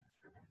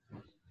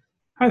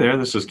Hi there,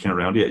 this is Kent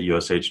Roundy at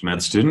USH Med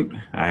Student.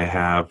 I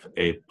have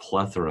a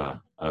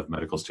plethora of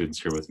medical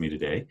students here with me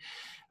today.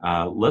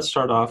 Let's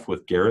start off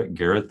with Garrett.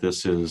 Garrett,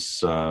 this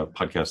is a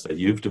podcast that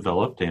you've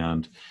developed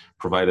and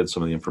provided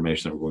some of the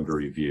information that we're going to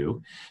review.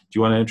 Do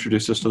you want to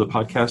introduce us to the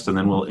podcast, and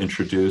then we'll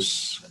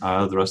introduce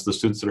the rest of the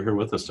students that are here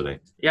with us today?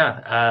 Yeah,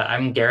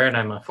 I'm Garrett.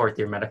 I'm a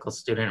fourth-year medical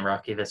student at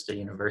Rocky Vista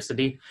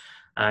University.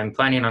 I'm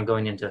planning on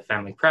going into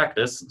family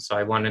practice, so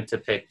I wanted to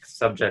pick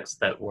subjects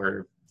that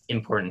were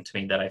important to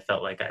me that I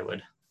felt like I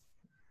would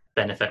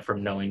benefit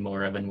from knowing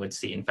more of and would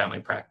see in family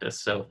practice.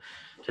 So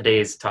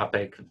today's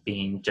topic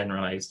being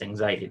generalized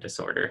anxiety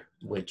disorder,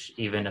 which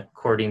even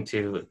according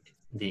to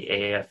the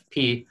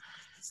AAFP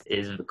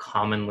is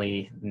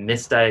commonly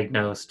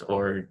misdiagnosed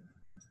or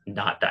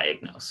not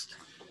diagnosed.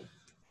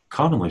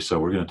 Commonly so.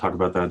 We're going to talk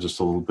about that just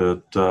a little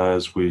bit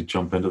as we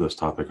jump into this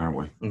topic, aren't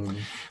we? Mm-hmm.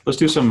 Let's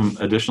do some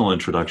additional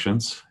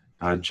introductions.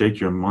 Jake,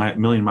 you're a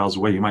million miles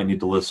away. You might need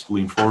to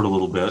lean forward a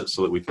little bit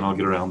so that we can all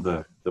get around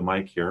the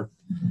mic here.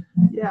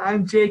 Yeah,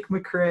 I'm Jake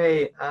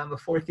McCrae. I'm a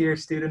fourth-year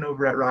student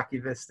over at Rocky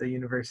Vista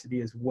University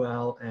as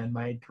well, and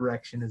my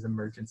direction is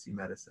emergency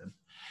medicine.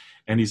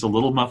 And he's a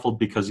little muffled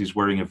because he's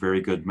wearing a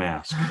very good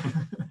mask.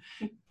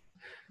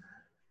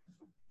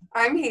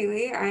 I'm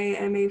Haley. I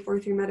am a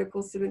fourth-year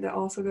medical student that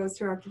also goes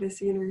to Rocky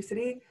Vista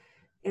University,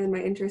 and my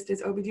interest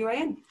is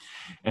OBGYN.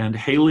 And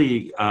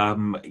Haley,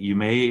 you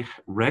may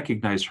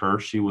recognize her.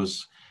 She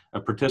was a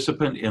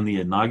participant in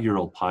the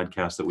inaugural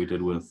podcast that we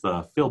did with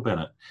Phil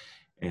Bennett,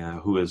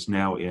 who is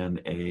now in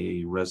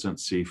a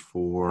residency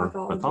for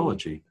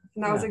pathology.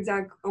 And that was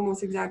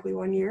almost exactly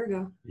 1 year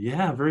ago.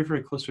 Yeah, very,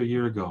 very close to a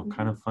year ago. Mm-hmm.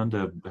 Kind of fun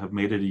to have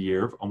made it a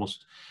year,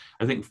 almost,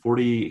 I think,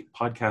 40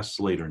 podcasts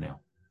later now.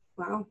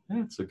 Wow.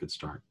 Yeah, it's a good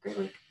start. Great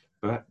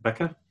work.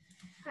 Becca?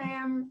 Hi,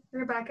 I'm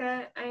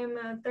Rebecca. I am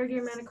a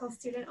third-year medical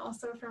student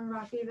also from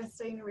Rocky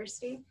Vista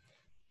University,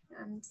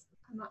 and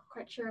I'm not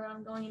quite sure what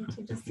I'm going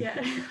into just yet.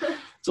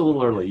 It's a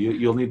little early.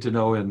 You'll need to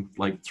know in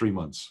like 3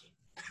 months.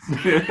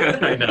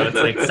 I know, it's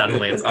like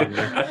suddenly it's on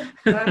there.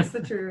 That's the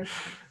truth.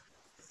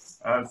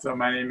 So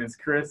my name is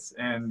Chris,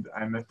 and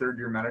I'm a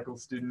third-year medical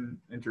student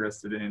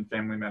interested in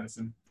family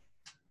medicine.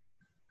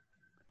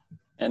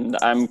 And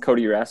I'm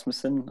Cody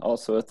Rasmussen,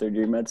 also a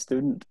third-year med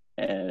student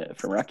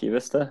from Rocky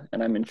Vista,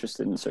 and I'm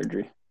interested in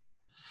surgery.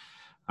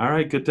 All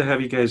right, good to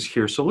have you guys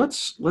here. So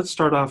let's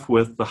start off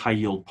with the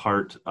high-yield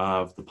part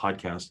of the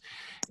podcast,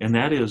 and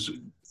that is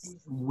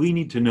we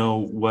need to know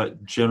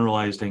what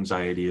generalized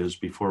anxiety is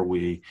before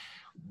we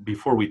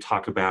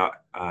talk about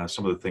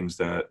some of the things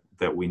that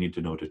we need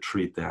to know to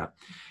treat that.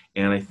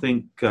 And I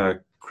think,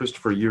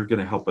 Christopher, you're going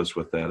to help us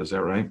with that. Is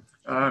that right?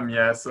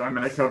 Yeah, so I'm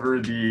going to cover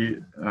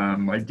the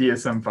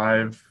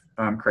DSM-5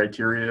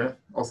 criteria,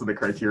 also the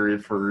criteria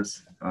for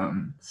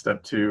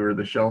step 2 or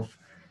the shelf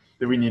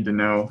that we need to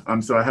know.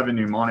 So I have a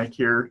mnemonic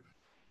here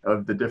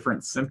of the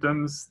different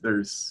symptoms.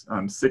 There's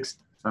six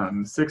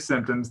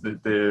symptoms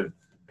that the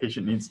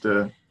patient needs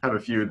to have a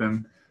few of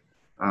them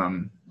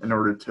in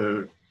order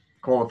to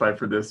qualify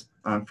for this.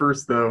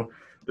 First, though,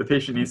 the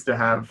patient needs to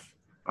have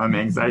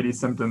anxiety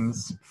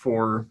symptoms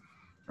for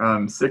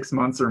 6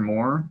 months or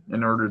more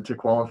in order to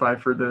qualify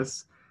for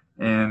this,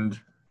 and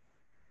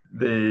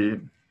they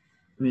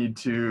need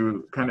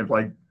to kind of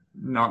like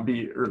not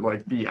be or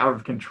like be out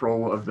of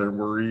control of their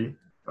worry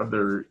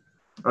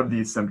of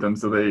these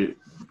symptoms. So they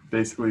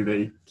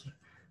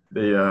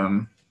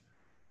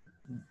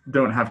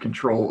don't have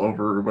control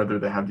over whether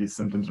they have these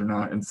symptoms or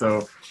not. And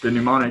so the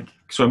mnemonic.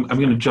 So I'm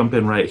going to jump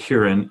in right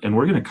here, and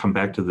we're going to come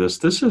back to this.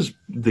 This is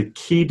the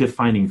key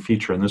defining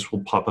feature, and this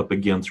will pop up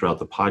again throughout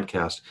the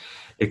podcast.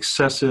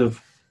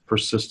 Excessive,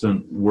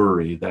 persistent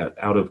worry, that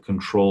out of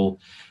control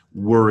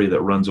worry that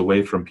runs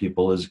away from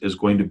people is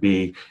going to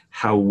be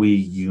how we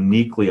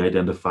uniquely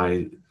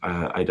identify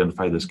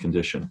this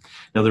condition.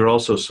 Now, there are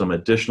also some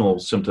additional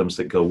symptoms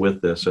that go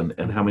with this, and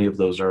how many of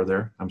those are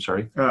there? I'm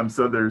sorry?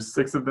 So there's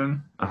 6 of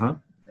them. Uh-huh.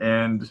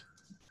 And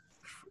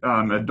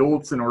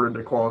adults, in order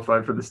to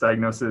qualify for this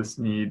diagnosis,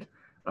 need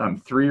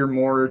 3 or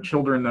more.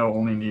 Children, though,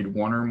 only need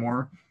 1 or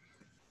more,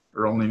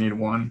 or only need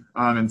 1.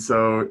 And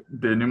so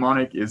the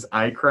mnemonic is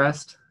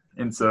ICREST.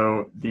 And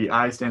so the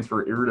I stands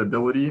for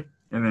irritability,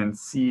 and then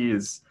C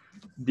is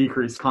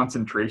decreased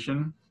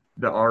concentration.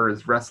 The R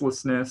is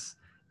restlessness,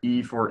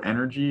 E for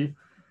energy.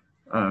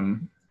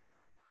 And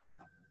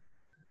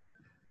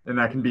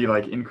that can be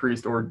like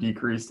increased or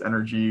decreased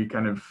energy,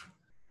 kind of,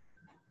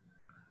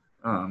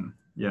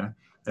 yeah.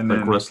 And like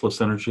then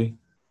restless energy?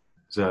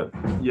 Is that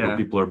where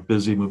people are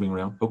busy moving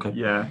around? Okay.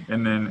 Yeah,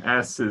 and then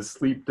S is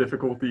sleep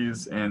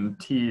difficulties, and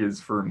T is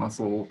for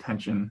muscle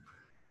tension.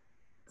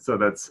 So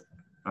that's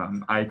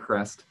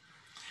ICREST.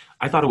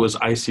 I thought it was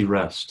icy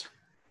rest.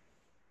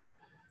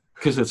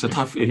 Because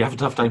you have a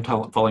tough time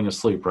falling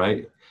asleep,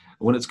 right?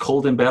 When it's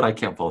cold in bed, I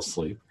can't fall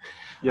asleep.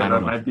 Yeah,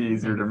 that might be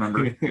easier to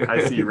remember.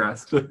 Icy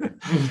rest.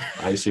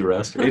 Icy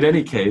rest. In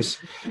any case,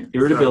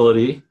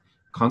 irritability,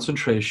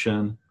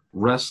 concentration,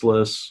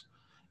 restless,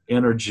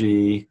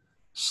 energy,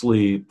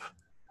 sleep,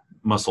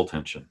 muscle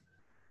tension.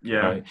 Yeah.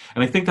 Right.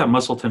 And I think that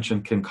muscle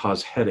tension can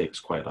cause headaches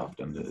quite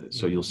often.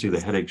 So you'll see the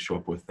headaches show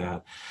up with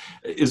that.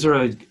 Is there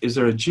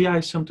a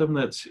GI symptom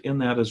that's in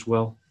that as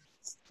well?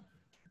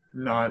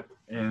 Not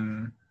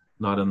in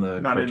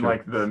criteria?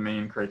 like the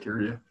main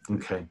criteria.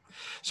 Okay.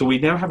 So we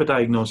now have a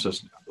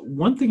diagnosis.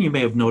 One thing you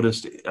may have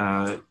noticed,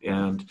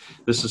 and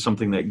this is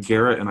something that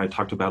Garrett and I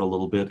talked about a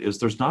little bit, is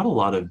there's not a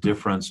lot of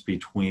difference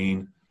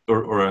between,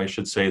 or I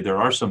should say, there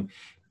are some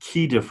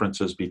key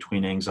differences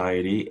between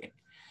anxiety,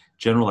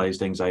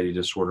 generalized anxiety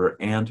disorder,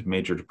 and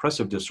major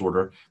depressive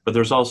disorder, but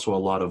there's also a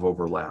lot of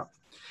overlap.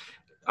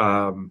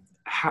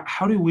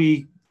 How do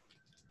we,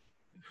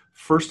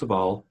 first of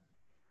all,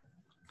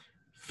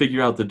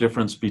 figure out the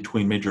difference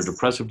between major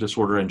depressive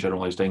disorder and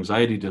generalized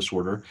anxiety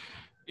disorder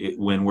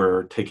when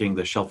we're taking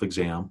the shelf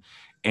exam?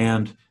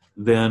 And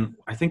then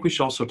I think we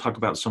should also talk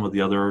about some of the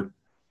other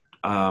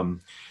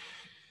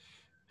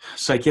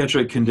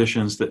psychiatric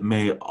conditions that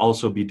may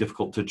also be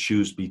difficult to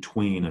choose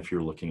between if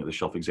you're looking at the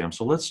shelf exam.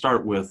 So let's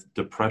start with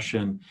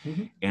depression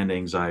and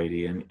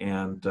anxiety.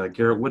 And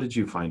Garrett, what did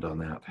you find on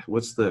that?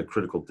 What's the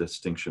critical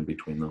distinction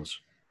between those?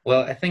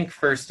 Well, I think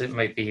first it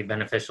might be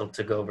beneficial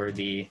to go over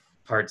the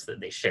parts that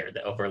they share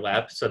that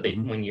overlap, so that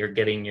when you're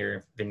getting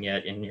your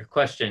vignette in your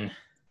question,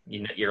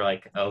 you're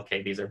like,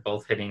 okay, these are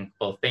both hitting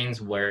both things,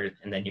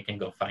 and then you can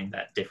go find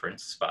that different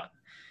spot.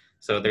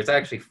 So there's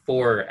actually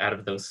 4 out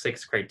of those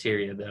 6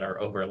 criteria that are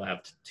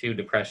overlapped to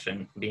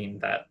depression, being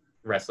that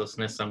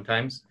restlessness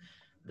sometimes,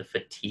 the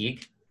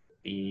fatigue,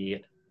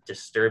 the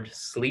disturbed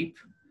sleep,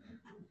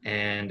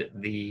 and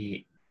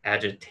the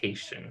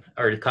agitation,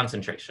 or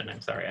concentration.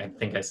 I'm sorry, I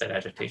think I said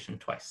agitation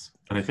twice.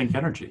 And I think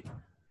energy.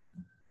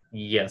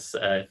 Yes,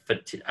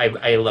 fatigue.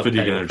 I love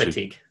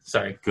fatigue.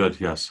 Sorry.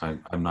 Good. Yes,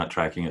 I'm not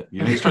tracking it.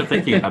 You start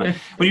thinking about it.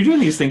 When you're doing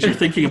these things, you're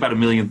thinking about a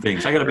million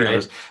things. I got to be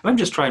honest. I'm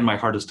just trying my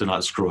hardest to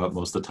not screw up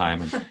most of the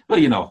time. And,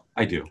 well,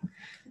 I do.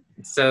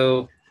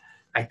 So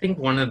I think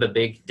one of the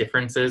big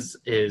differences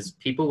is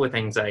people with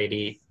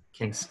anxiety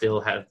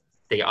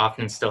they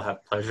often still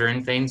have pleasure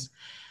in things.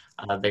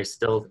 They're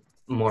still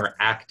more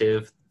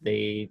active.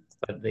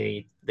 But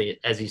they,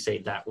 as you say,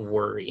 that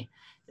worry.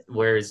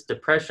 Whereas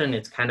depression,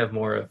 it's kind of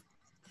more of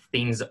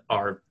things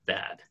are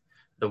bad.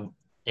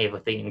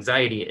 With the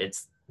anxiety,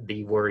 it's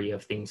the worry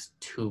of things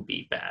to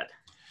be bad.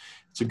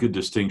 It's a good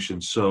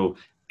distinction. So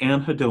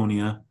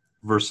anhedonia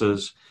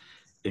versus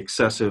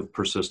excessive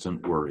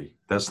persistent worry.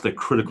 That's the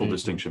critical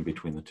distinction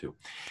between the two.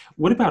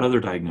 What about other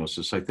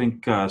diagnoses? I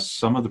think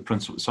some of the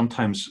principles,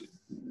 sometimes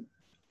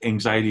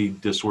anxiety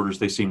disorders,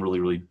 they seem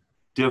really, really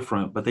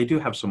different, but they do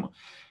have some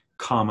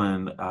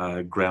common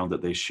ground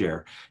that they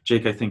share.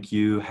 Jake, I think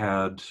you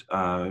had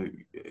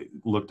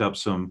looked up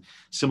some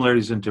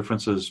similarities and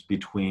differences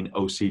between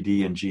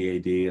OCD and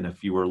GAD, and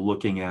if you were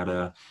looking at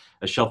a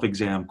shelf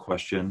exam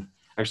question,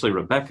 actually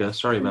Rebecca,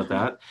 sorry about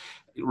that.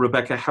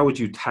 Rebecca, how would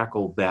you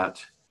tackle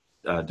that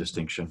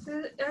distinction?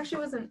 It actually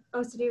wasn't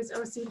OCD, it was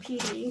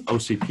OCPD.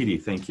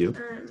 OCPD, thank you.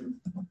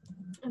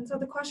 And so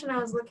the question I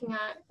was looking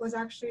at was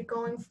actually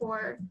going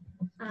for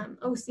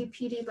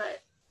OCPD,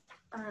 but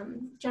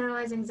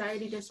generalized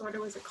anxiety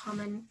disorder was a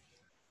common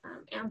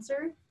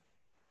answer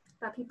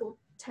that people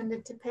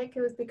tended to pick.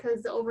 It was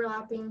because the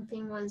overlapping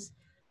thing was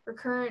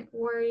recurrent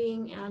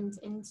worrying and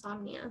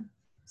insomnia.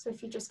 So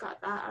if you just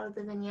got that out of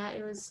the vignette,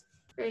 it was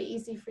very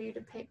easy for you to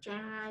pick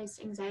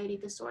generalized anxiety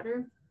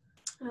disorder.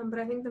 But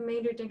I think the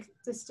major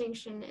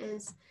distinction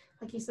is,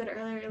 like you said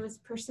earlier, it was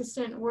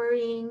persistent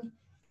worrying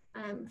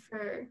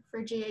for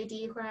GAD,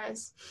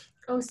 whereas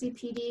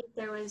OCPD,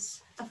 there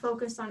was a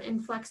focus on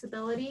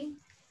inflexibility,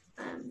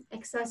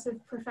 excessive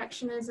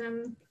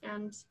perfectionism,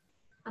 and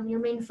your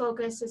main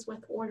focus is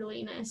with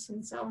orderliness.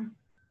 And so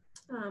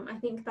I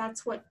think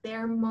that's what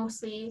they're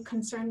mostly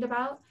concerned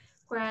about,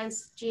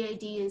 whereas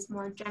GAD is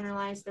more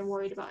generalized. They're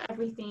worried about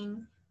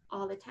everything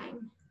all the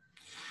time.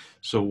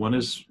 So one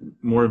is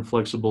more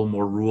inflexible,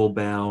 more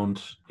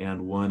rule-bound,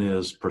 and one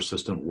is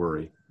persistent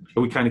worry.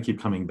 But we kind of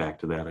keep coming back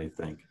to that, I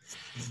think.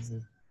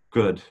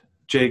 Good.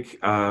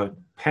 Jake,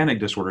 panic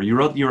disorder. You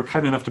were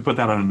kind enough to put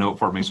that on a note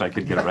for me so I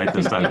could get it right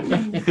this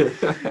time.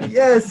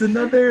 Yes,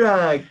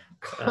 another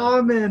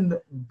common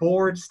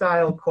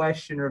board-style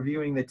question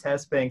reviewing the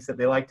test banks that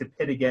they like to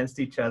pit against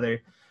each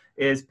other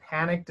is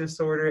panic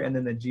disorder and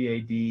then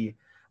the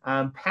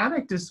GAD.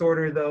 Panic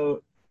disorder,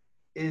 though,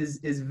 is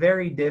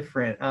very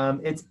different.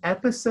 It's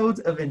episodes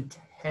of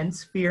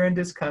intense fear and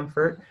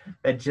discomfort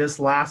that just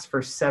last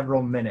for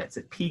several minutes.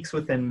 It peaks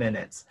within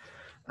minutes.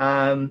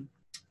 And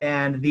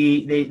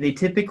they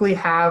typically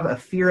have a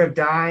fear of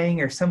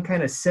dying or some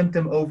kind of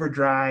symptom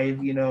overdrive,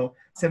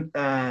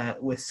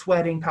 with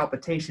sweating,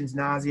 palpitations,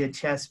 nausea,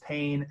 chest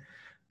pain,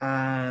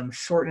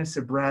 shortness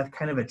of breath,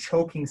 kind of a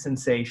choking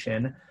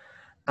sensation.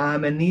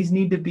 And these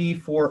need to be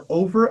for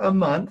over a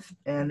month,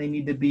 and they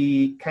need to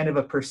be kind of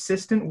a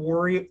persistent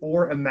worry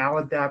or a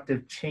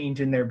maladaptive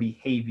change in their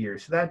behavior.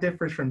 So that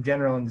differs from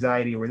general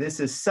anxiety, where this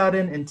is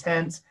sudden,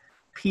 intense,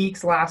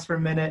 peaks last for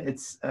a minute.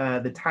 It's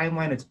the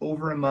timeline, it's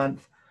over a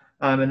month.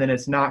 And then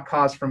it's not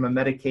caused from a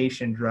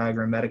medication, drug,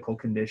 or a medical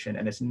condition,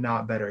 and it's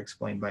not better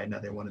explained by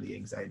another one of the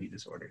anxiety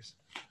disorders.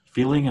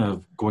 feeling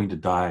of going to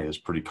die is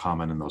pretty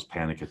common in those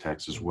panic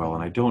attacks as well.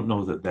 And I don't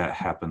know that that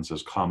happens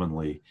as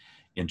commonly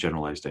in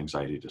generalized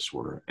anxiety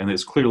disorder. And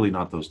it's clearly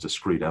not those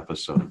discrete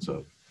episodes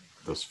of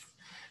those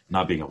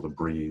not being able to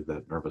breathe,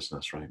 that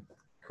nervousness, right?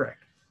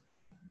 Correct.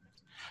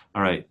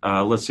 All right,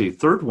 let's see.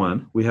 Third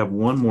one, we have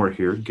one more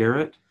here.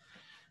 Garrett,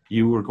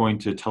 you were going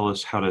to tell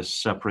us how to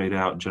separate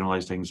out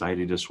generalized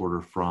anxiety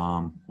disorder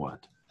from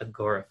what?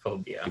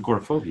 Agoraphobia.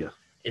 Agoraphobia.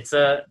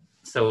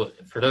 So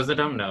for those that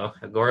don't know,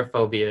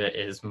 agoraphobia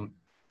is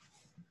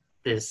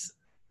it's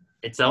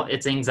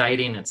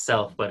anxiety in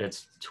itself, but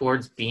it's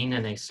towards being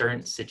in a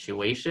certain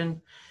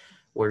situation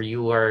where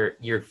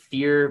your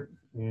fear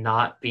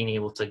not being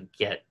able to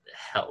get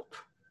help.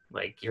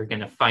 Like you're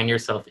going to find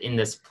yourself in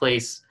this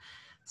place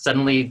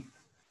suddenly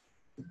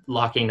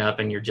locking up,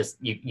 and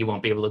you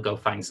won't be able to go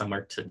find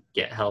somewhere to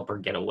get help or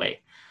get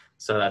away.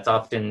 So that's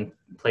often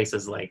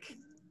places like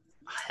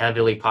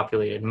heavily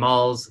populated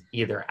malls,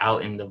 either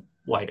out in the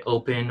wide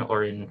open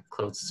or in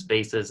closed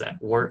spaces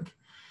at work.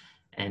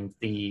 And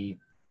the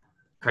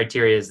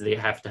criteria is they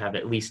have to have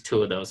at least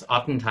 2 of those.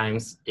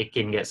 Oftentimes it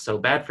can get so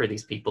bad for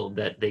these people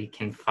that they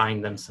can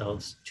find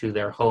themselves to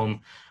their home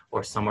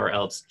or somewhere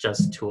else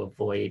just to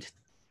avoid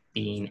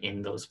being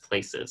in those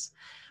places,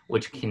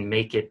 which can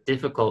make it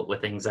difficult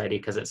with anxiety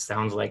because it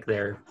sounds like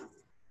they're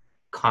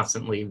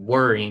constantly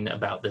worrying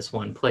about this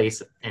one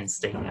place and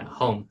staying at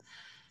home.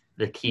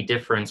 The key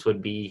difference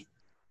would be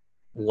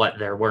what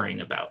they're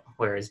worrying about,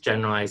 whereas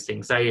generalized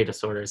anxiety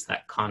disorder is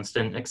that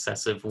constant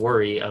excessive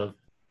worry of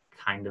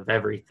kind of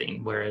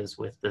everything, whereas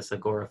with this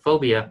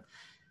agoraphobia,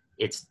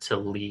 it's to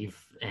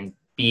leave and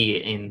be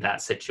in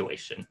that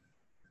situation.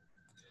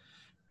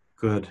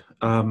 Good.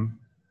 I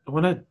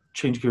want to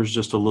change gears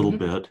just a little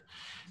bit.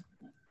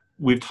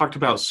 We've talked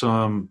about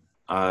some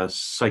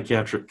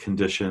psychiatric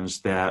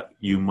conditions that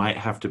you might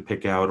have to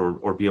pick out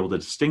or be able to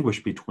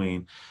distinguish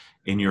between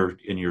in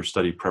your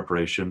study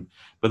preparation,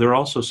 but there are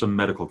also some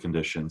medical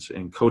conditions.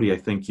 And Cody, I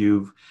think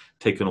you've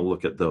taken a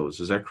look at those.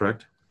 Is that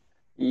correct?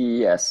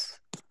 Yes.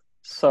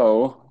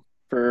 So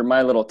for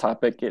my little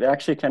topic, it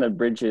actually kind of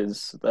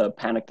bridges the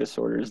panic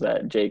disorders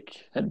that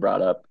Jake had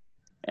brought up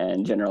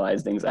and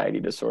generalized anxiety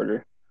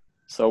disorder.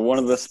 So one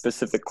of the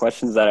specific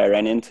questions that I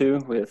ran into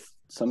with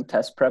some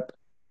test prep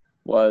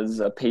was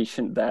a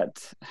patient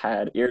that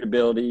had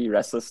irritability,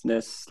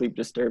 restlessness, sleep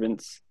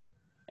disturbance.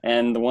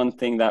 And the one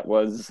thing that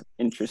was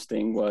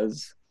interesting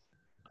was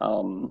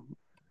the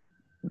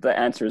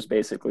answer is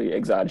basically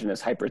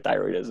exogenous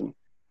hyperthyroidism.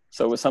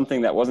 So it was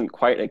something that wasn't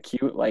quite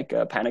acute, like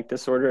a panic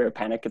disorder, a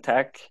panic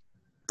attack,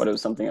 but it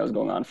was something that was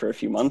going on for a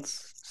few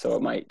months. So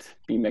it might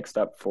be mixed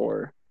up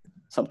for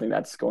something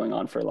that's going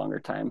on for a longer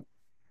time.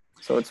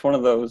 So it's one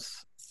of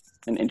those,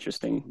 an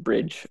interesting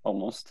bridge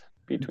almost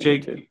between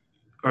Jake, the two.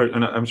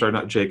 I'm sorry,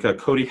 not Jake.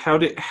 Cody,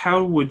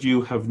 how would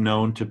you have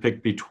known to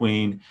pick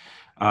between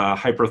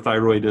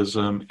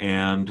hyperthyroidism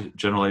and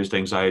generalized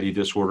anxiety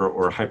disorder,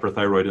 or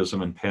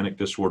hyperthyroidism and panic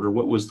disorder?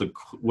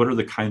 What are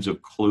the kinds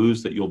of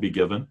clues that you'll be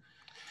given?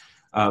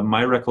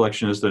 My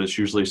recollection is that it's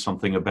usually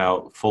something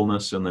about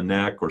fullness in the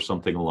neck or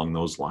something along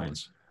those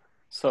lines.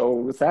 So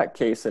with that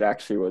case, it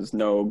actually was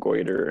no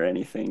goiter or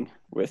anything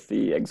with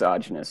the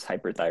exogenous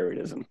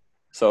hyperthyroidism.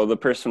 So the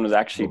person was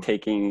actually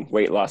taking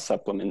weight loss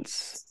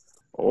supplements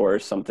or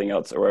something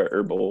else, or a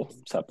herbal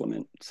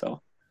supplement.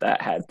 So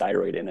that had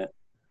thyroid in it.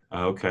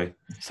 Okay.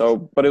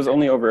 So, but it was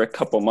only over a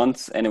couple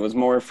months, and it was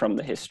more from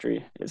the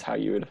history is how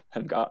you would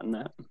have gotten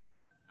that.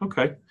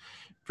 Okay.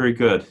 Very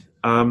good.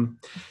 3%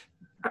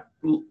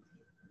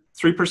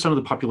 of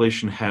the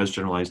population has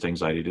generalized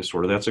anxiety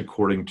disorder. That's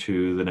according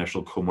to the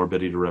National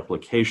Comorbidity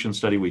Replication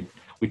Study. We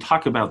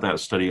talk about that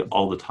study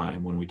all the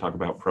time when we talk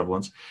about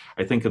prevalence.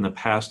 I think in the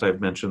past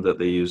I've mentioned that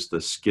they use the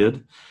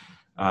SCID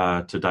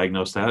to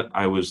diagnose that.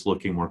 I was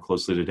looking more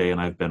closely today,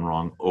 and I've been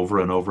wrong over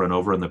and over and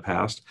over in the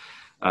past.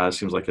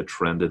 Seems like a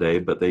trend today,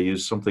 but they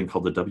use something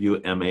called the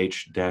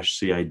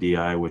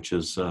WMH-CIDI, which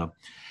is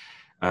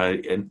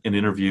an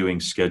interviewing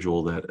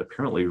schedule that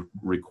apparently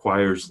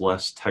requires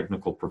less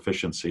technical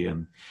proficiency,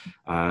 and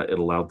it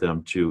allowed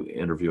them to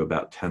interview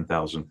about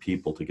 10,000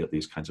 people to get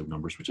these kinds of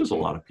numbers, which is a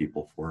lot of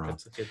people for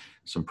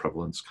some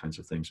prevalence kinds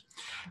of things.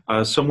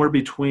 Somewhere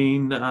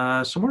between 10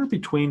 and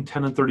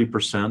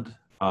 30%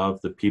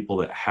 of the people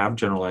that have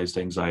generalized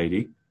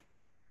anxiety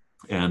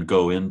and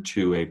go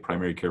into a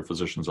primary care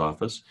physician's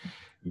office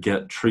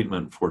get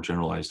treatment for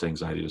generalized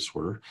anxiety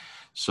disorder.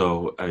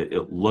 So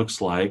it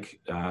looks like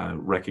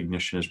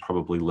recognition is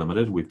probably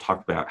limited. We've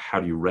talked about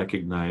how do you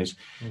recognize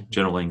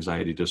general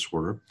anxiety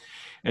disorder.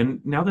 And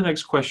now the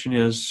next question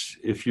is,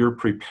 if you're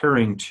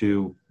preparing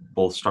to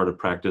both start a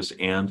practice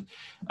and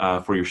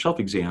for your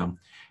self-exam,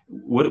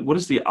 what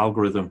is the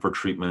algorithm for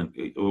treatment?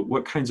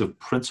 What kinds of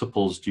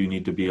principles do you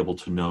need to be able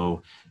to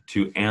know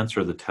to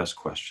answer the test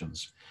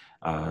questions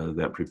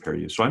that prepare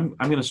you? So I'm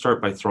going to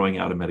start by throwing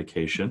out a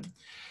medication.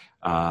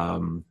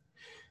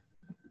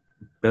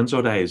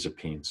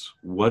 Benzodiazepines.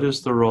 What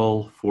is the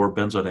role for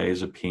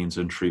benzodiazepines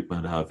in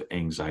treatment of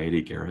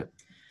anxiety, Garrett?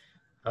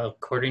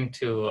 According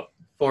to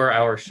for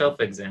our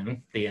shelf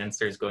exam, the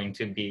answer is going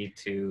to be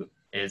to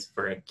is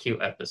for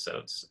acute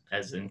episodes,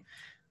 as in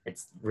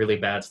it's really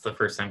bad. It's the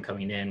first time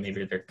coming in.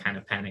 Maybe they're kind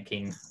of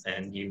panicking,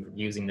 and you're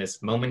using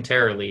this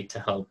momentarily to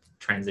help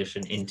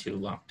transition into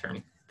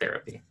long-term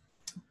therapy.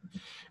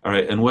 All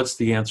right, and what's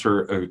the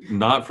answer,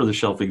 not for the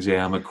shelf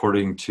exam,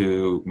 according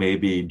to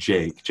maybe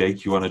Jake?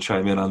 Jake, you want to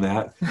chime in on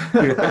that?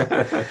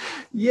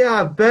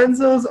 Yeah,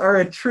 benzos are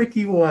a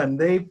tricky one.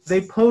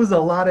 They pose a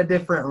lot of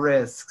different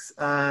risks.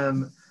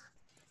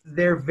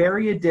 They're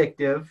very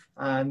addictive.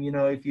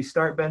 If you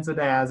start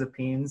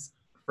benzodiazepines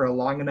for a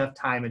long enough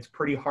time, it's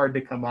pretty hard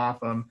to come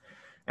off them.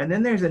 And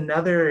then there's a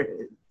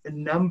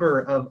number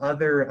of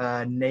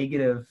other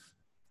negative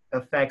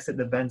effects that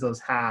the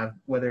benzos have,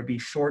 whether it be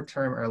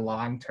short-term or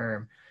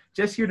long-term.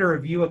 Just here to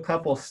review a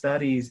couple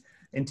studies,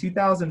 in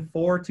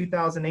 2004,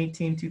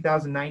 2018,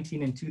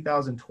 2019, and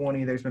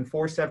 2020, there's been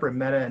 4 separate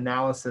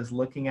meta-analyses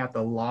looking at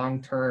the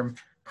long-term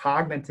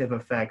cognitive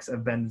effects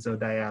of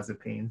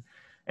benzodiazepine.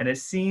 And it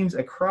seems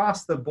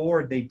across the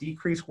board, they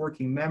decrease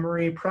working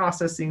memory,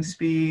 processing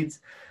speeds,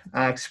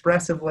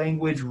 expressive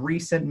language,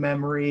 recent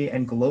memory,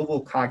 and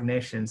global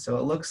cognition. So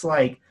it looks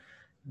like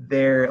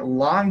they're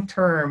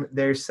long-term,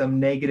 there's some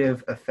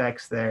negative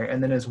effects there.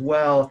 And then as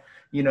well,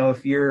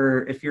 if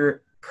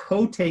you're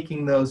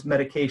co-taking those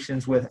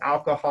medications with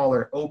alcohol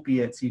or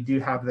opiates, you do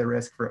have the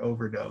risk for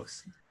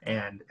overdose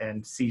and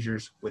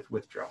seizures with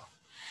withdrawal.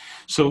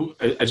 So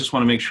I just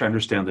want to make sure I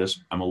understand this.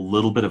 I'm a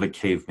little bit of a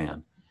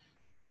caveman.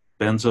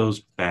 Benzo's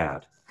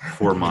bad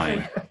for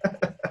mine.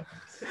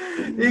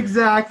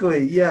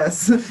 Exactly,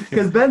 yes.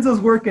 Because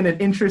benzos work in an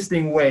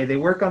interesting way. They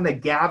work on the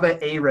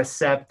GABA A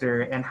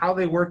receptor, and how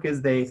they work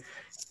is they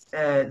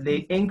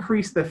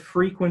increase the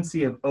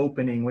frequency of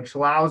opening, which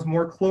allows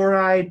more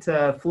chloride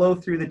to flow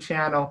through the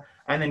channel,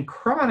 and then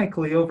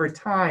chronically over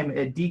time,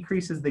 it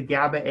decreases the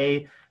GABA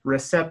A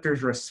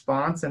receptor's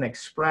response and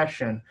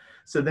expression.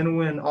 So then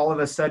when all of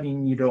a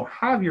sudden you don't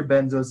have your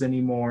benzos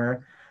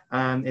anymore,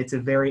 it's a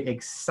very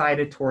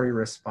excitatory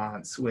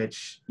response,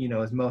 which,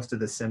 is most of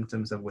the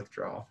symptoms of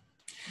withdrawal.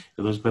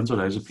 Those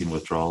benzodiazepine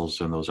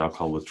withdrawals and those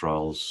alcohol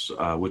withdrawals,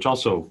 which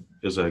also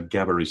is a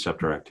GABA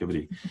receptor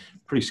activity,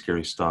 pretty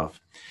scary stuff.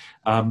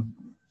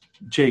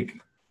 Jake,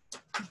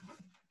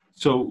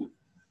 so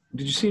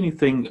did you see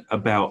anything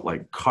about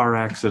like car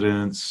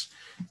accidents,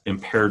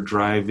 impaired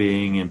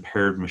driving,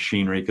 impaired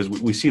machinery? Because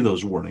we see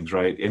those warnings,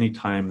 right?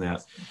 Anytime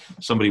that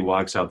somebody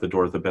walks out the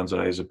door with a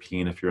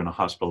benzodiazepine, if you're in a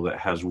hospital that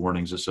has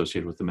warnings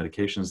associated with the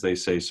medications, they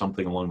say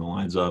something along the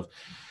lines of,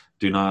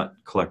 do not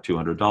collect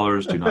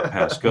 $200, do not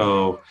pass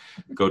go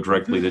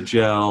directly to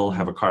jail,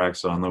 have a car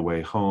accident on the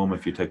way home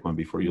if you take one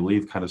before you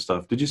leave, kind of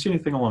stuff. Did you see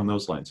anything along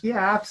those lines? Yeah,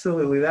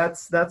 absolutely.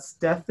 That's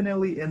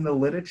definitely in the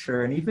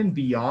literature. And even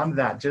beyond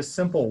that, just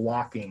simple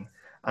walking.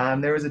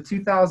 There was a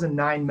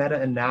 2009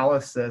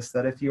 meta-analysis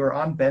that if you were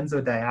on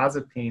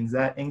benzodiazepines,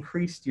 that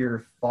increased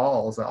your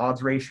falls, an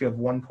odds ratio of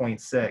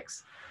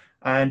 1.6.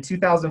 In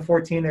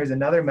 2014, there's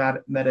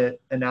another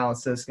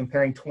meta-analysis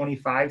comparing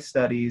 25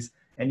 studies,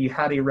 and you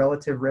had a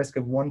relative risk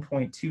of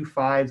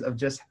 1.25 of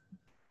just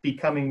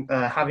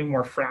having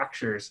more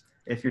fractures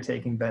if you're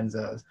taking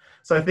benzos.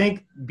 So I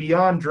think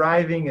beyond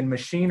driving and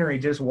machinery,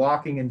 just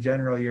walking in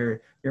general, you're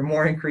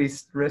more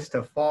increased risk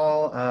to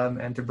fall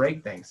and to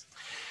break things.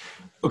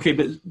 Okay,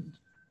 but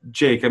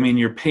Jake, I mean,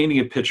 you're painting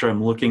a picture.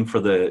 I'm looking for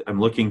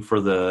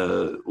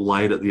the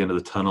light at the end of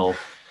the tunnel.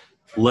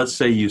 Let's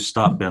say you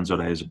stop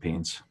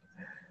benzodiazepines.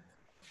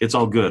 It's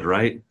all good,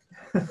 right?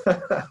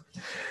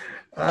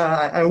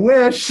 I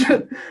wish.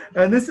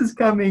 And this is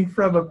coming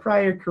from a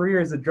prior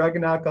career as a drug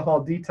and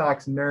alcohol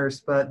detox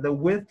nurse, but the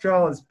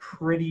withdrawal is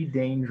pretty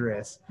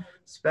dangerous,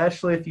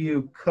 especially if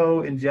you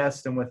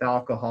co-ingest them with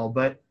alcohol.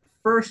 But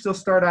first, you'll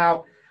start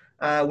out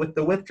with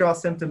the withdrawal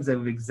symptoms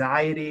of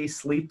anxiety,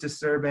 sleep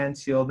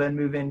disturbance. You'll then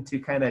move into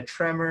kind of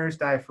tremors,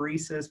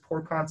 diaphoresis,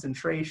 poor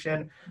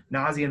concentration,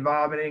 nausea and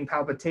vomiting,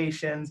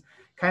 palpitations.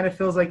 Kind of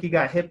feels like you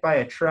got hit by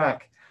a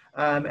truck.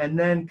 And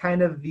then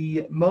kind of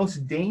the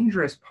most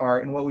dangerous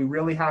part and what we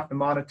really have to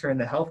monitor in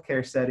the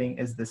healthcare setting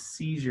is the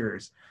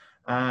seizures.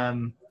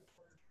 And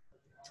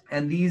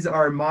these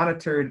are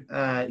monitored,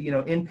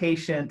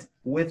 inpatient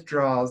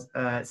withdrawals.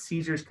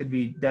 Seizures could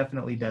be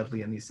definitely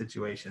deadly in these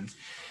situations.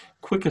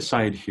 Quick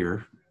aside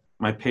here,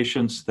 my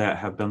patients that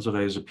have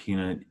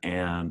benzodiazepine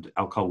and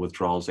alcohol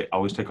withdrawals, they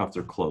always take off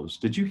their clothes.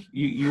 Did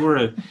you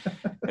were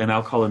an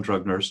alcohol and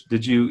drug nurse.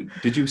 Did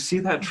you see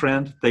that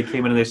trend? They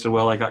came in and they said,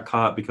 well, I got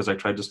caught because I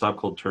tried to stop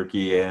cold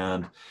turkey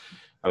and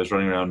I was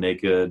running around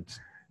naked.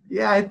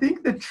 Yeah, I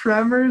think the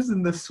tremors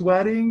and the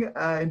sweating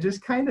and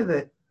just kind of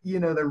the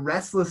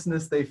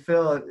restlessness they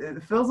feel,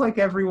 it feels like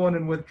everyone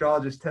in withdrawal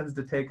just tends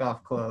to take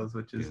off clothes,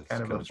 which is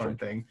kind of a fun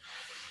thing.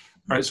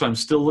 All right, so I'm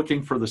still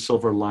looking for the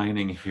silver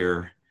lining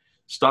here.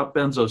 Stop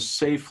benzos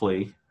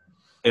safely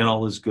and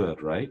all is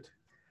good, right?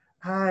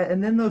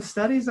 And then those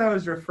studies I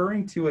was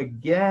referring to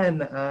again,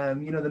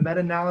 the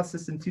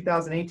meta-analysis in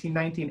 2018,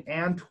 19,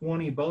 and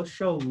 20 both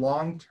show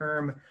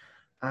long-term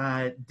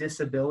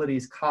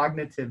disabilities,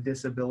 cognitive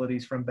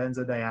disabilities from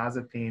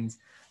benzodiazepines,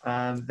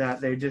 that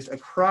they're just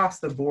across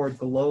the board,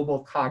 global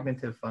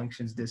cognitive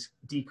functions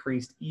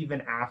decreased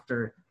even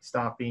after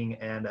stopping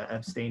and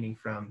abstaining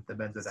from the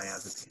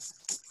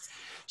benzodiazepines.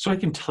 So I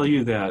can tell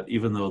you that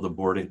even though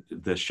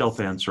the shelf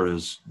answer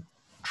is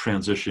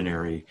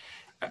transitionary,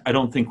 I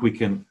don't think we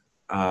can,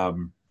 I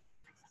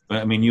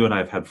mean, you and I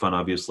have had fun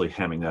obviously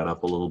hamming that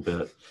up a little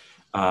bit,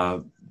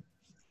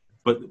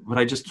 but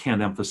I just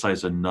can't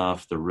emphasize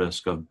enough the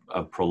risk of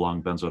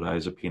prolonged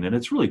benzodiazepine, and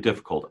it's really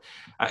difficult.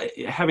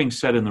 Having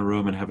sat in the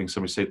room and having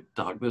somebody say,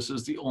 "Doc, this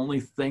is the only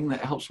thing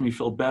that helps me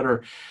feel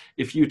better.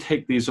 If you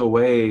take these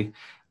away,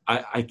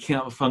 I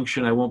can't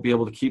function. I won't be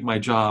able to keep my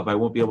job. I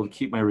won't be able to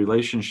keep my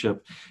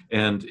relationship."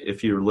 And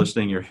if you're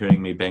listening, you're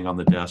hearing me bang on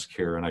the desk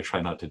here, and I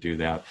try not to do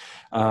that.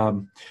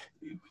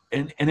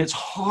 And it's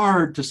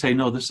hard to say,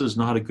 no, this is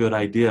not a good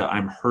idea.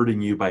 I'm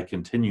hurting you by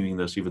continuing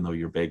this, even though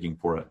you're begging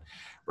for it,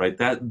 right?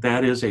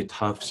 That is a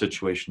tough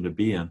situation to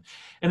be in.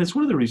 And it's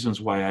one of the reasons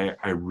why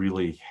I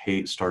really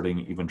hate starting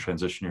even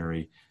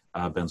transitionary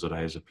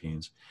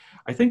benzodiazepines.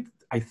 I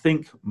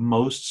think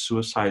most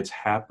suicides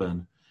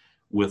happen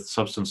with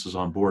substances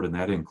on board, and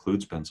that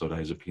includes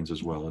benzodiazepines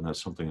as well. And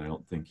that's something I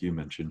don't think you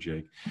mentioned,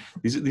 Jake.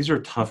 These are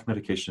tough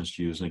medications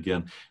to use. And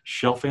again,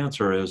 shelf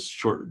answer is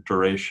short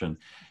duration.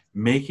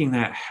 Making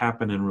that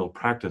happen in real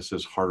practice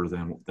is harder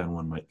than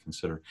one might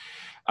consider.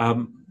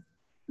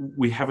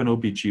 We have an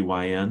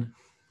OBGYN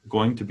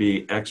going to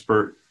be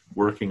expert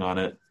working on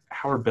it.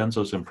 How are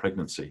benzos in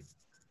pregnancy?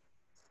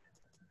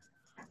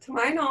 To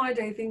my knowledge,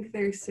 I think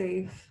they're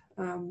safe,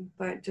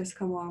 but just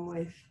come along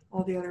with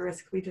all the other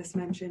risks we just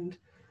mentioned.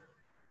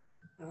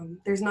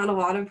 There's not a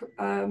lot of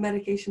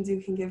medications you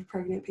can give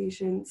pregnant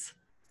patients,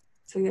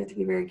 so you have to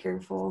be very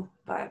careful.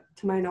 But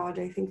to my knowledge,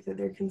 I think that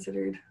they're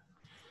considered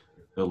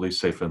at least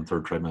safe in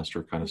third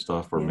trimester kind of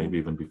stuff, or Yeah. maybe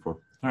even before.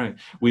 All right.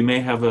 We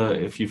may have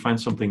if you find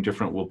something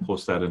different, we'll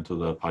post that into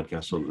the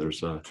podcast so that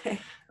there's a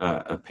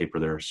paper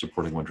there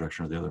supporting one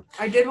direction or the other.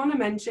 I did want to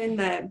mention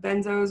that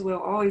benzos will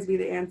always be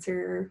the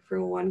answer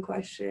for one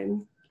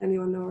question.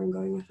 Anyone know where I'm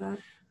going with that?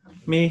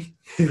 Me.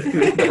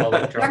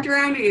 Dr.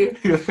 Roundy.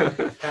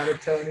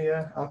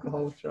 Catatonia,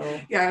 alcohol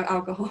withdrawal. Yeah,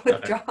 alcohol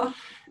withdrawal.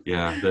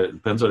 Yeah, the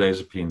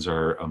benzodiazepines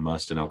are a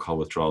must in alcohol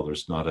withdrawal.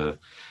 There's not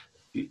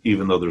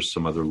even though there's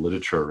some other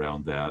literature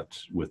around that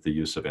with the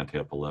use of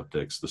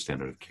antiepileptics, the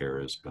standard of care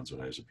is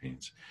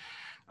benzodiazepines.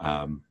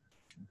 And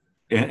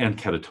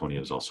catatonia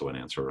is also an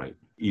answer, right?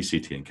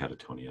 ECT and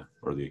catatonia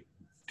are the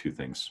two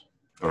things.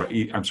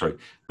 I'm sorry,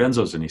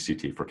 benzos and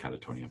ECT for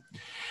catatonia.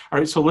 All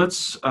right, so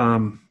let's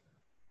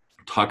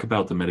talk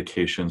about the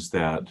medications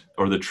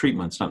or the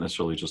treatments, not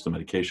necessarily just the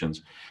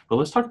medications, but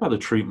let's talk about the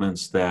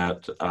treatments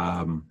that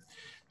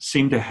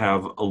seem to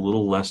have a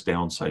little less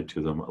downside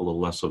to them, a little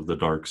less of the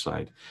dark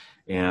side.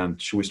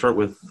 And should we start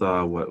with,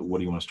 what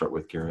do you want to start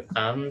with, Garrett?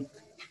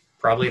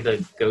 Probably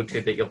the go-to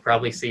that you'll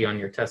probably see on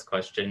your test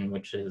question,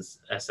 which is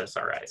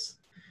SSRIs.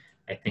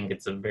 I think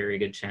it's a very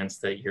good chance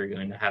that you're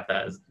going to have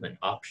that as an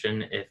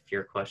option if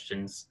your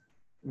question's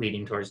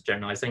leading towards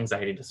generalized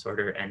anxiety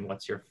disorder and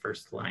what's your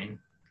first line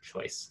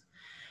choice.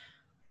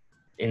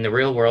 In the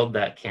real world,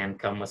 that can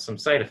come with some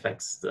side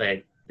effects.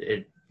 Like,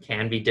 it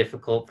can be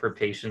difficult for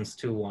patients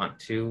to want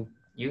to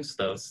use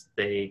those.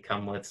 They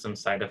come with some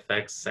side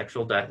effects,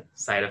 sexual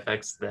side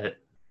effects that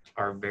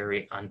are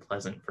very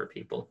unpleasant for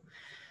people.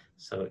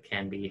 So it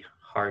can be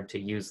hard to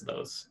use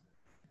those.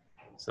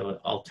 So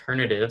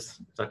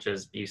alternatives such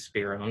as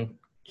buspirone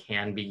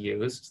can be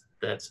used.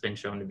 That's been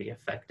shown to be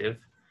effective.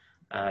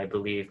 I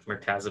believe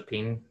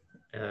mirtazapine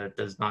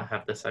does not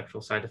have the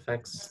sexual side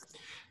effects.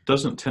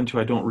 Doesn't tend to.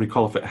 I don't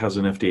recall if it has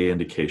an FDA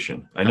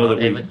indication. I know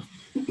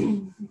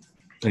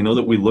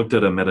that we looked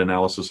at a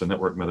meta-analysis, a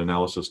network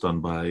meta-analysis done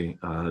by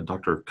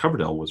Dr.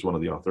 Coverdell was one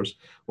of the authors,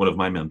 one of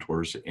my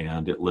mentors,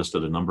 and it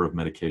listed a number of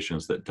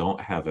medications that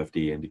don't have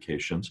FDA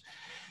indications.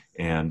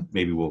 And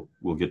maybe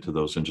we'll get to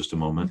those in just a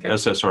moment. Okay.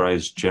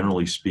 SSRIs,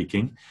 generally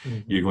speaking,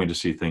 you're going to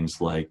see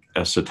things like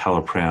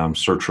escitalopram,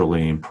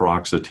 sertraline,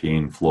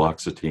 paroxetine,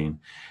 fluoxetine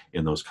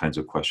in those kinds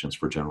of questions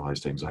for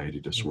generalized anxiety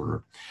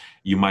disorder.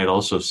 You might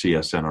also see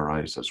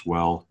SNRIs as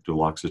well.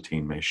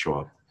 Duloxetine may show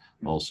up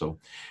also.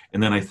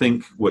 And then I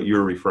think what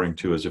you're referring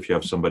to is if you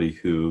have somebody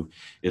who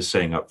is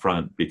saying up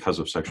front, because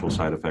of sexual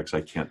side effects,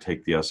 I can't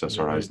take the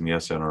SSRIs and the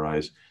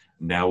SNRIs.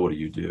 Now what do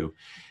you do?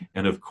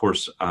 And of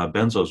course,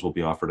 benzos will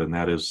be offered, and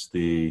that is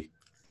the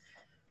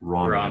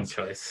wrong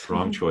choice.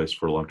 Wrong choice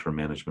for long-term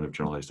management of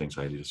generalized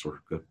anxiety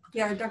disorder. Good.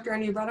 Yeah, Dr.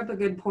 Annie, you brought up a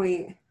good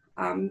point.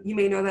 You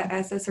may know that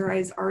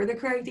SSRIs are the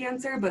correct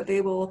answer, but they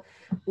will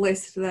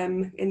list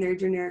them in their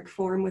generic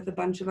form with a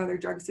bunch of other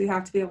drugs. So you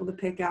have to be able to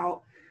pick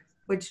out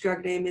which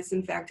drug name is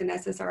in fact an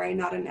SSRI,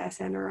 not an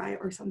SNRI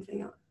or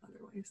something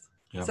otherwise.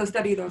 Yep. So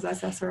study those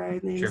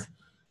SSRI names. Sure.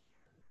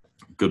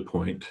 Good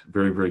point.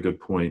 Very, very good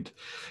point.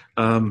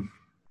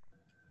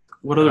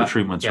 What other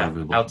treatments are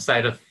available?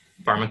 Outside of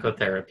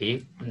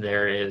pharmacotherapy,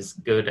 there is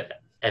good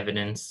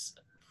evidence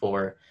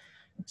for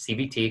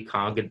CBT,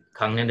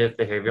 cognitive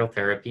behavioral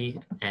therapy,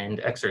 and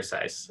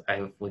exercise,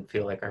 I would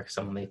feel like are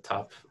some of the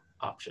top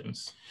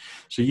options.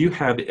 So you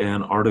had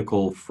an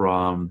article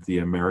from the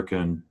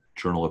American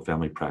Journal of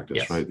Family Practice,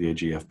 Yes. right? The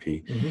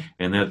AJFP.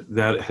 And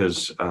that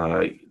has,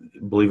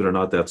 believe it or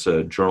not, that's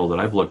a journal that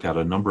I've looked at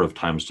a number of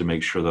times to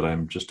make sure that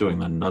I'm just doing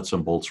the nuts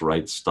and bolts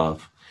right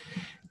stuff.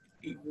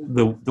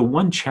 The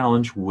one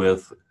challenge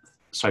with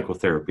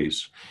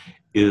psychotherapies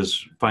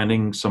is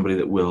finding somebody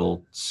that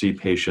will see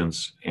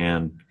patients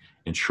and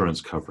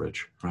insurance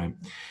coverage, right?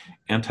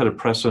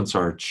 Antidepressants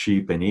are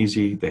cheap and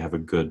easy. They have a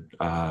good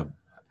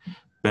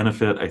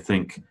benefit. I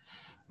think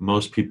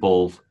most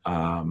people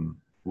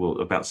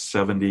will, about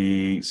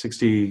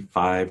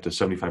 65 to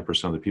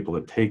 75% of the people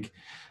that take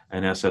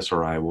an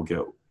SSRI will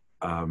get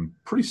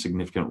pretty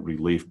significant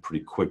relief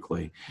pretty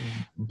quickly.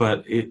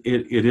 But it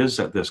is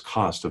at this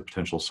cost of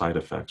potential side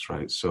effects,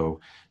 right? So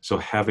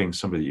having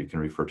somebody you can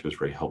refer to is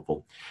very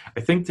helpful.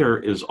 I think there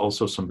is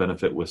also some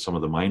benefit with some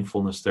of the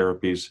mindfulness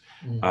therapies,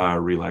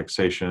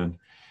 relaxation,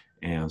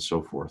 and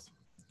so forth.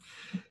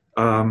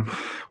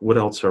 What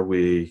else are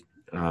we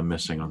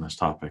missing on this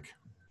topic?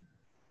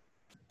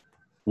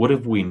 What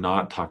have we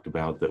not talked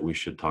about that we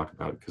should talk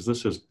about? Because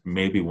this is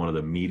maybe one of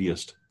the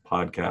meatiest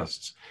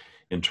podcasts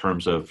in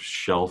terms of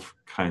shelf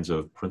kinds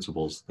of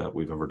principles that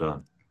we've ever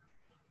done.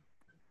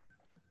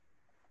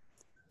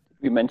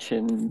 We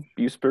mentioned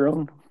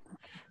buspirone.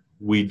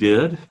 We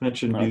did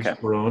mention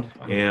buspirone,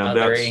 and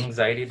other that's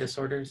anxiety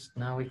disorders.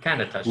 No, we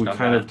kind of touched on that. We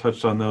kind of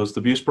touched on those.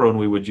 The buspirone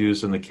we would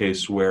use in the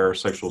case where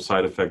sexual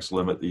side effects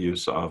limit the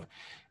use of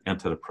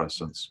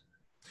antidepressants.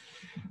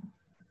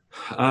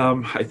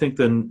 I think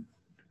then,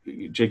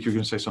 Jake, you're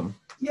going to say something?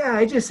 Yeah,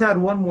 I just had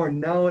one more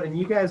note, and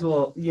you guys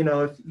will,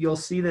 if you'll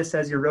see this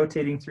as you're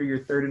rotating through your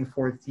third and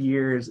fourth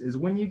years, is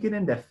when you get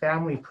into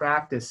family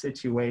practice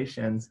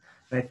situations,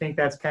 and I think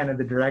that's kind of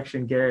the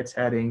direction Garrett's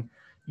heading,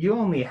 you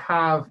only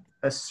have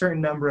a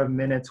certain number of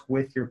minutes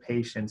with your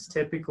patients.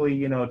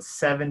 Typically, it's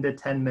 7 to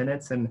 10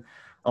 minutes, and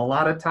a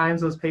lot of times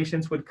those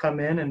patients would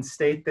come in and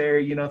state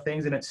their,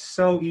 things, and it's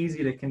so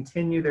easy to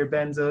continue their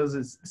benzos.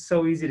 It's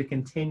so easy to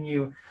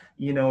continue,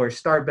 or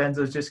start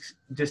benzos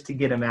just to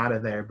get them out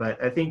of there.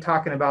 But I think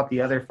talking about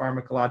the other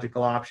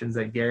pharmacological options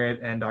that Garrett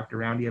and Dr.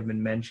 Roundy have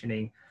been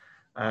mentioning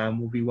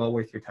will be well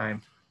worth your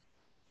time.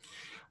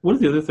 One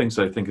of the other things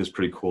that I think is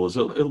pretty cool is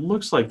it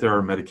looks like there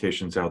are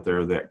medications out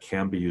there that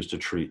can be used to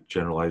treat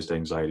generalized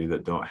anxiety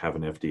that don't have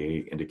an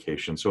FDA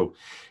indication. So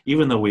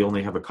even though we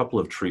only have a couple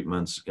of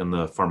treatments in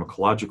the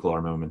pharmacological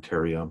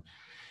armamentarium,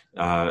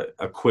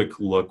 a quick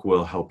look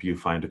will help you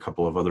find a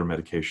couple of other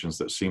medications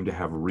that seem to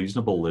have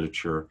reasonable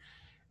literature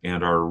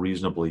and are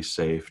reasonably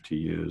safe to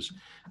use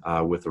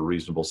with a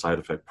reasonable side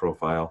effect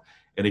profile.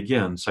 And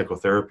again,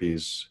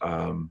 psychotherapies,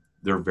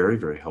 they're very,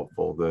 very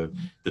helpful. The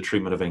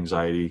treatment of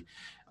anxiety,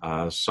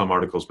 some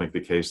articles make the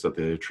case that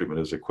the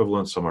treatment is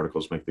equivalent. Some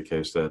articles make the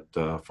case that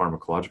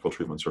pharmacological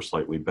treatments are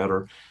slightly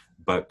better,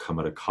 but come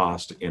at a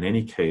cost. In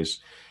any case,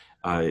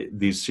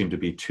 these seem to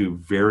be two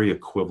very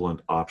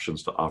equivalent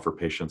options to offer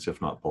patients,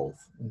 if not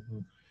both.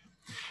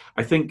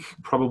 I think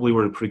probably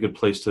we're in a pretty good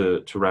place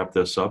to wrap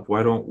this up.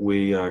 Why don't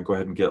we go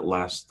ahead and get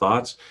last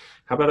thoughts?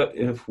 How about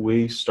if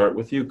we start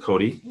with you,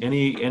 Cody?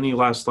 Any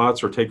last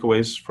thoughts or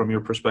takeaways from your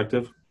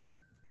perspective?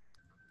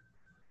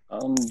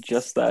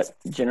 Just that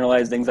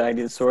generalized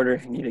anxiety disorder,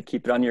 you need to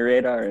keep it on your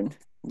radar, and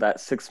that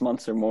 6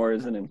 months or more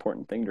is an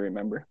important thing to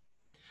remember.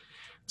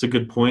 It's a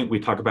good point. We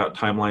talk about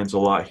timelines a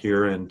lot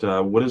here. And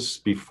what is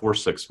before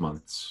 6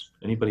 months?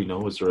 Anybody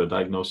know? Is there a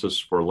diagnosis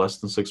for less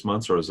than 6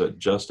 months, or is it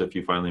just if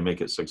you finally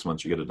make it 6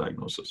 months, you get a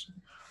diagnosis?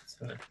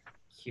 So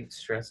acute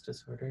stress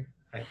disorder.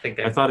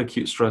 I thought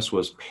acute stress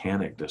was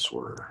panic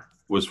disorder.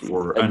 Was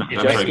for I'm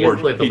sorry, for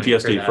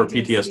PTSD. For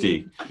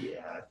PTSD. Yeah.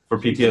 For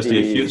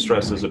PTSD, acute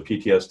stress is a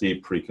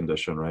PTSD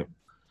precondition, right?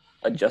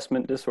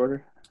 Adjustment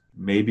disorder?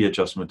 Maybe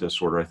adjustment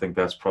disorder. I think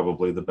that's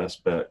probably the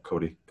best bet,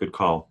 Cody. Good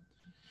call.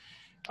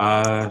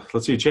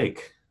 Let's see,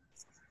 Jake.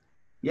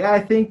 Yeah,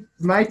 I think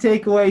my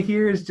takeaway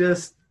here is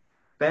just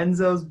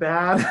benzo's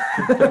bad.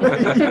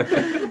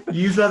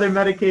 Use other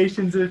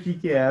medications if you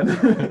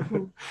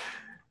can.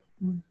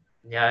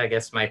 Yeah, I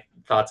guess my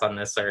thoughts on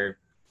this are,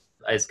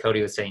 as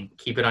Cody was saying,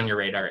 keep it on your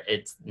radar.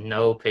 It's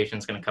no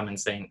patient's going to come in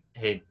saying,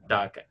 hey,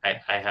 doc, I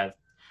have,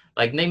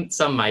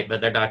 some might,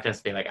 but their doctor has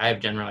to be like, I have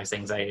generalized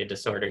anxiety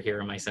disorder.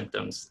 Here are my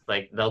symptoms.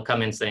 They'll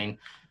come in saying,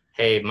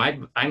 hey,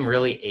 I'm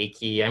really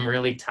achy. I'm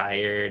really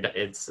tired.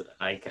 It's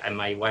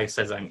my wife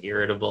says I'm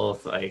irritable.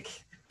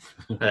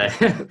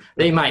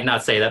 They might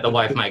not say that. The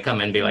wife might come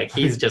in and be like,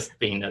 he's just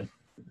being a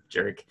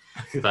jerk.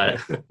 But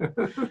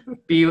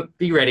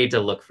be ready to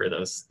look for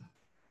those.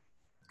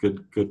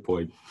 Good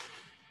point.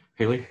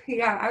 Haley?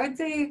 Yeah, I would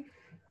say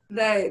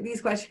that these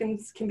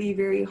questions can be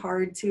very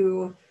hard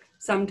to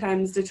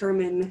sometimes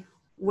determine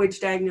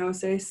which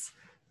diagnosis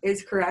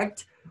is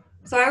correct.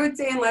 So I would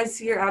say unless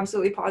you're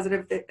absolutely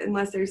positive that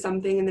unless there's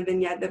something in the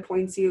vignette that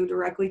points you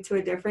directly to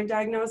a different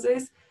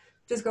diagnosis,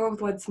 just go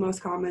with what's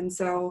most common.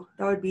 So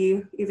that would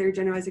be either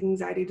generalized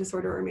anxiety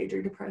disorder or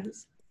major depression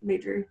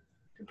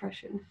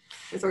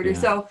disorder. Yeah.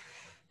 So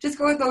just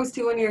go with those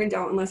two when you're in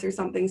doubt, unless there's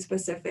something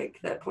specific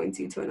that points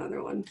you to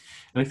another one.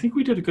 And I think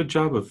we did a good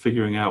job of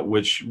figuring out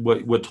what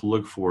to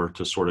look for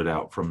to sort it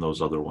out from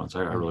those other ones.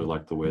 I really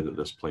like the way that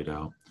this played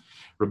out.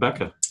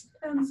 Rebecca.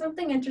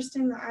 Something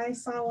interesting that I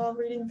saw while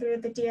reading through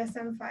the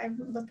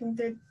DSM-5, looking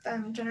through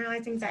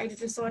generalized anxiety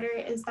disorder,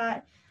 is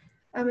that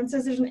it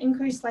says there's an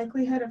increased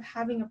likelihood of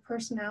having a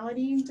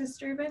personality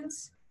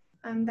disturbance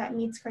that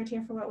meets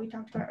criteria for what we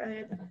talked about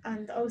earlier,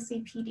 the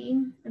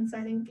OCPD. And so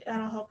I think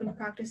that'll help in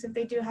practice if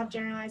they do have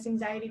generalized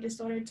anxiety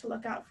disorder to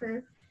look out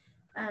for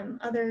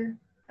other,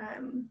 I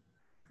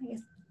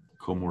guess.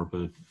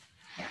 Comorbid.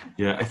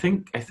 Yeah, I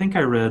think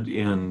I read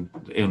in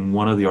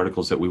one of the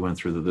articles that we went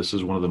through that this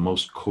is one of the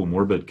most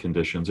comorbid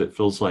conditions. It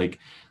feels like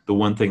the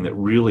one thing that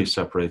really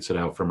separates it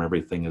out from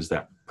everything is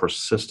that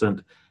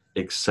persistent,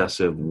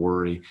 excessive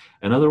worry.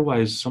 And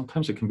otherwise,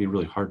 sometimes it can be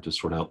really hard to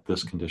sort out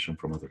this condition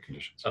from other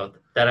conditions. So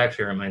that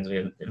actually reminds me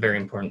of a very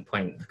important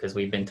point, because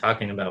we've been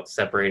talking about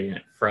separating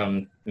it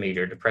from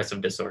major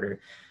depressive disorder,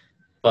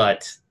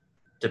 but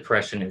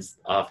depression is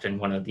often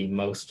one of the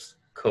most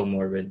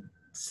comorbid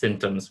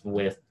symptoms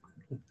with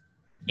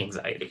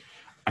anxiety.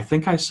 I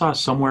think I saw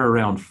somewhere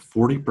around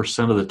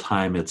 40% of the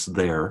time it's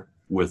there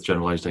with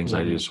generalized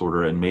anxiety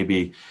disorder, and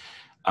maybe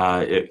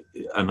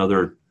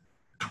another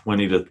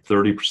 20 to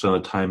 30%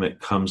 of the time it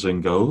comes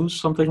and goes,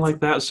 something like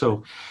that.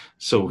 So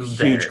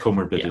huge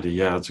comorbidity.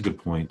 Yeah, that's a good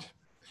point.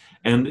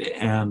 And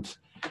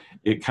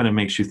it kind of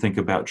makes you think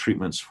about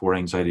treatments for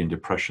anxiety and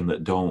depression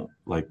that don't,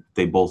 like,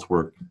 they both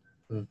work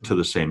to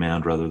the same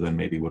end rather than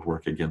maybe would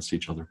work against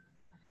each other.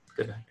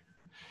 Good.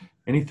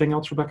 Anything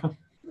else, Rebecca?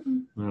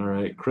 All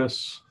right,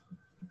 Chris.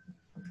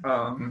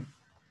 I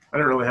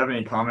don't really have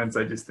any comments.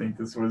 I just think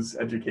this was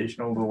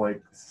educational to,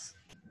 like,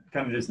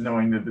 kind of just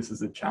knowing that this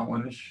is a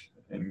challenge,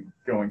 and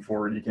going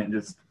forward, you can't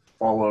just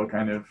follow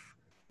kind of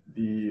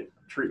the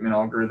treatment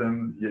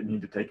algorithm. You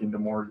need to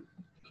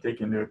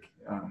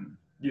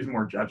use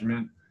more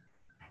judgment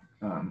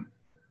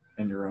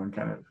and your own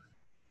kind of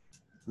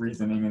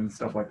reasoning and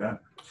stuff like that.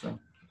 So.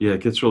 Yeah,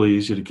 it gets really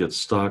easy to get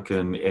stuck,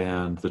 and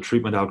the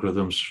treatment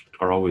algorithms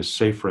are always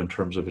safer in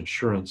terms of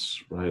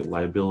insurance, right?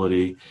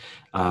 Liability,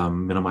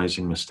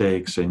 minimizing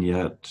mistakes, and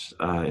yet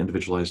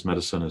individualized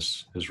medicine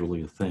is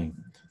really a thing.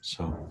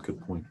 So,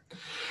 good point.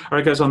 All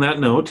right, guys, on that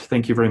note,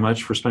 thank you very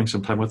much for spending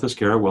some time with us.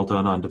 Garrett, well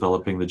done on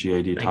developing the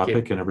GAD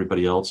topic, and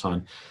everybody else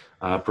on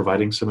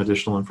providing some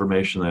additional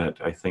information that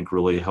I think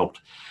really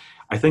helped.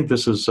 I think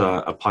this is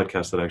a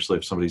podcast that actually,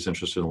 if somebody's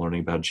interested in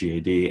learning about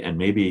GAD and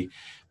maybe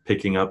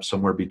picking up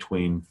somewhere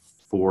between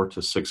 4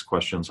 to 6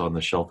 questions on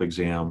the shelf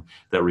exam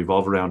that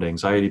revolve around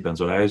anxiety,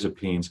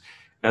 benzodiazepines,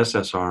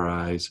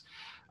 SSRIs,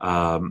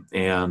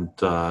 and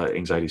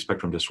anxiety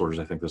spectrum disorders,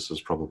 I think this is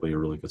probably a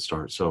really good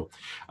start. So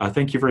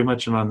thank you very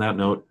much. And on that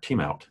note, team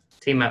out.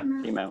 Team out.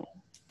 Team out.